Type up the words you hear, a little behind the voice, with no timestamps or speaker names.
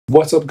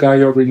What's up, guys?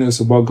 You already know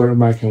it's about Gunna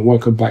Mike, and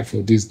welcome back for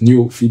this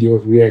new video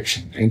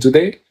reaction. And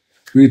today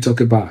we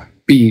talk about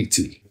BET.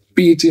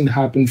 BET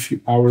happened a few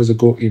hours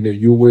ago in the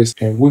US,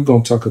 and we're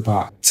gonna talk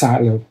about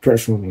Tyla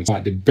performance,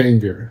 about the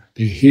banger,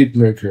 the hit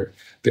maker,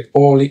 the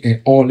only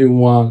and only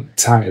one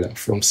Tyla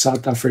from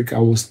South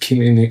Africa was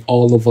killing it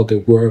all over the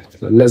world.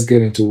 So let's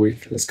get into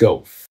it. Let's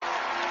go.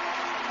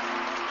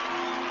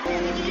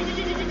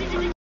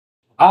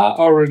 I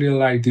already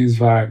like this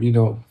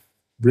vibe,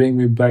 bring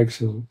me back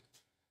to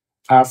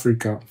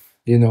Africa,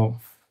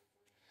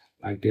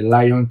 like the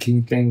Lion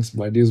King things,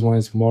 but this one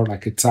is more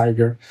like a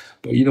tiger.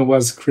 But you know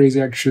what's crazy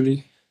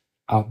actually?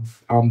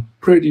 I'm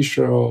pretty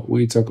sure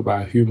we talk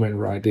about human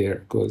right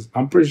there, because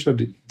I'm pretty sure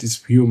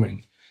this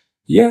human.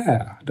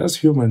 Yeah, that's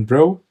human,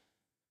 bro.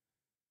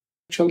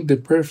 Actually, the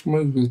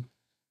performance with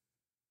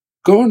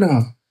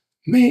Gunna,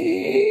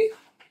 man.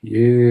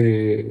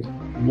 Yeah.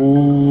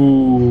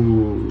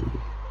 Ooh.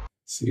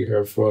 See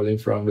her falling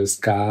from the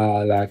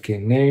sky like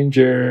an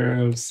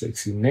angel,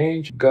 sexy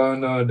angel.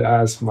 Gunna,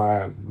 that's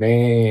my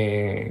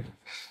man.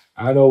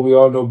 I know we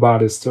all know about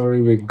the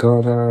story with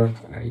Gunna,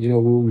 and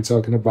what we're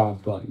talking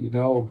about, but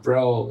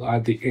bro,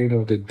 at the end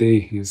of the day,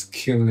 he's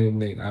killing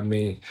it. I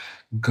mean,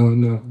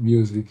 Gunna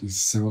music is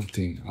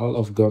something. I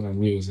love Gunna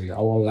music.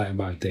 I won't lie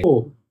about that.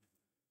 Oh,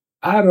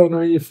 I don't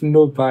know if you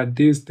know about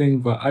this thing,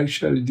 but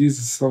actually, this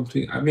is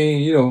something. I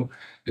mean,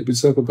 if we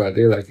talk about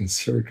it like in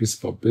circus,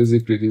 but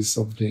basically, this is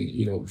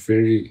something,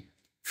 very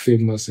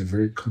famous and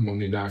very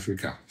common in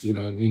Africa. In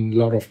a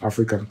lot of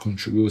African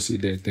countries, you'll see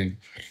that thing.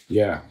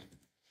 Yeah.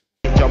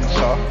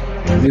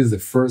 This is the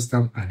first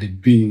time at the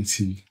BET.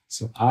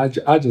 So I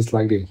just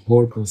like the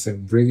whole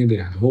concept, bringing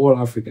the whole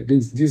Africa.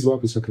 This is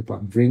what we talk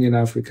about, bringing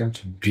Africa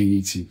to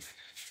BET.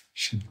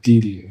 She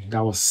did it.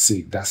 That was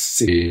sick. That's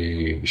sick.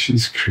 Yeah,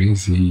 she's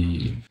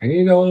crazy.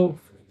 And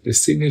the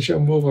signature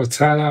move of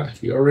Tyla,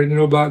 you already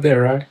know about that,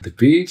 right? The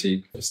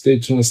BET. Stay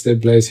tuned, stay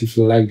blessed. If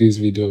you like this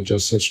video,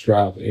 just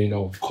subscribe,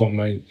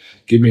 comment,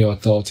 give me your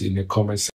thoughts in the comments.